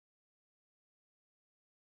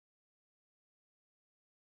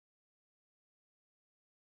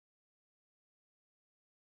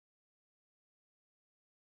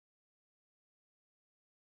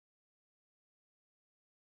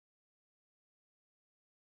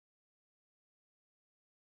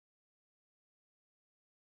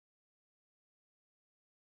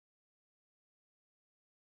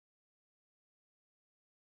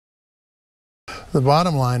The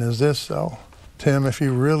bottom line is this, though, Tim, if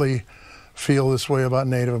you really feel this way about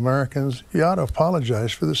Native Americans, you ought to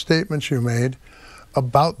apologize for the statements you made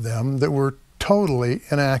about them that were totally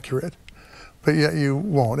inaccurate, but yet you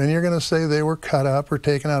won't. And you're going to say they were cut up or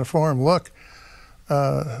taken out of form. Look,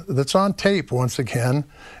 that's on tape once again,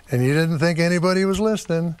 and you didn't think anybody was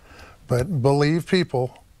listening, but believe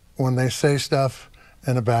people when they say stuff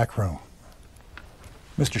in a back room.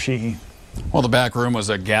 Mr. Sheehy. Well, the back room was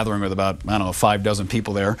a gathering with about, I don't know, 5 dozen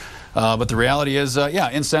people there. But the reality is, yeah,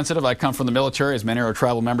 insensitive. I come from the military, as many of our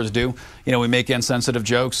tribal members do. You know, we make insensitive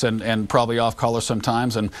jokes and probably off color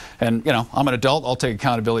sometimes. And you know, I'm an adult. I'll take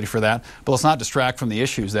accountability for that. But let's not distract from the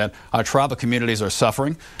issues that our tribal communities are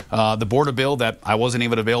suffering. The border bill that I wasn't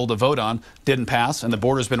even able to vote on didn't pass, and the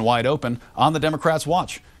border's been wide open on the Democrats'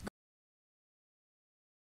 watch.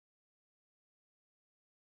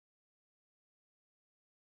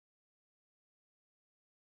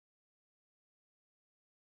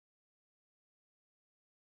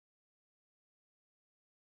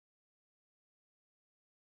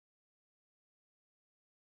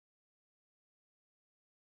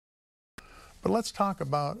 But let's talk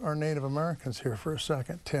about our Native Americans here for a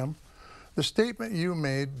second, Tim. The statement you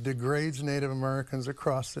made degrades Native Americans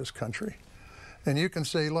across this country. And you can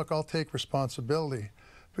say, look, I'll take responsibility.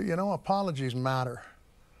 But you know, apologies matter.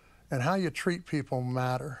 And how you treat people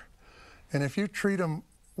matter. And if you treat them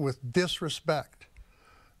with disrespect,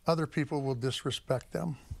 other people will disrespect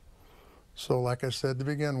them. So like I said to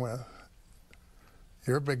begin with,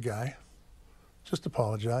 you're a big guy. Just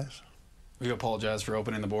apologize. Will you apologize for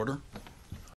opening the border?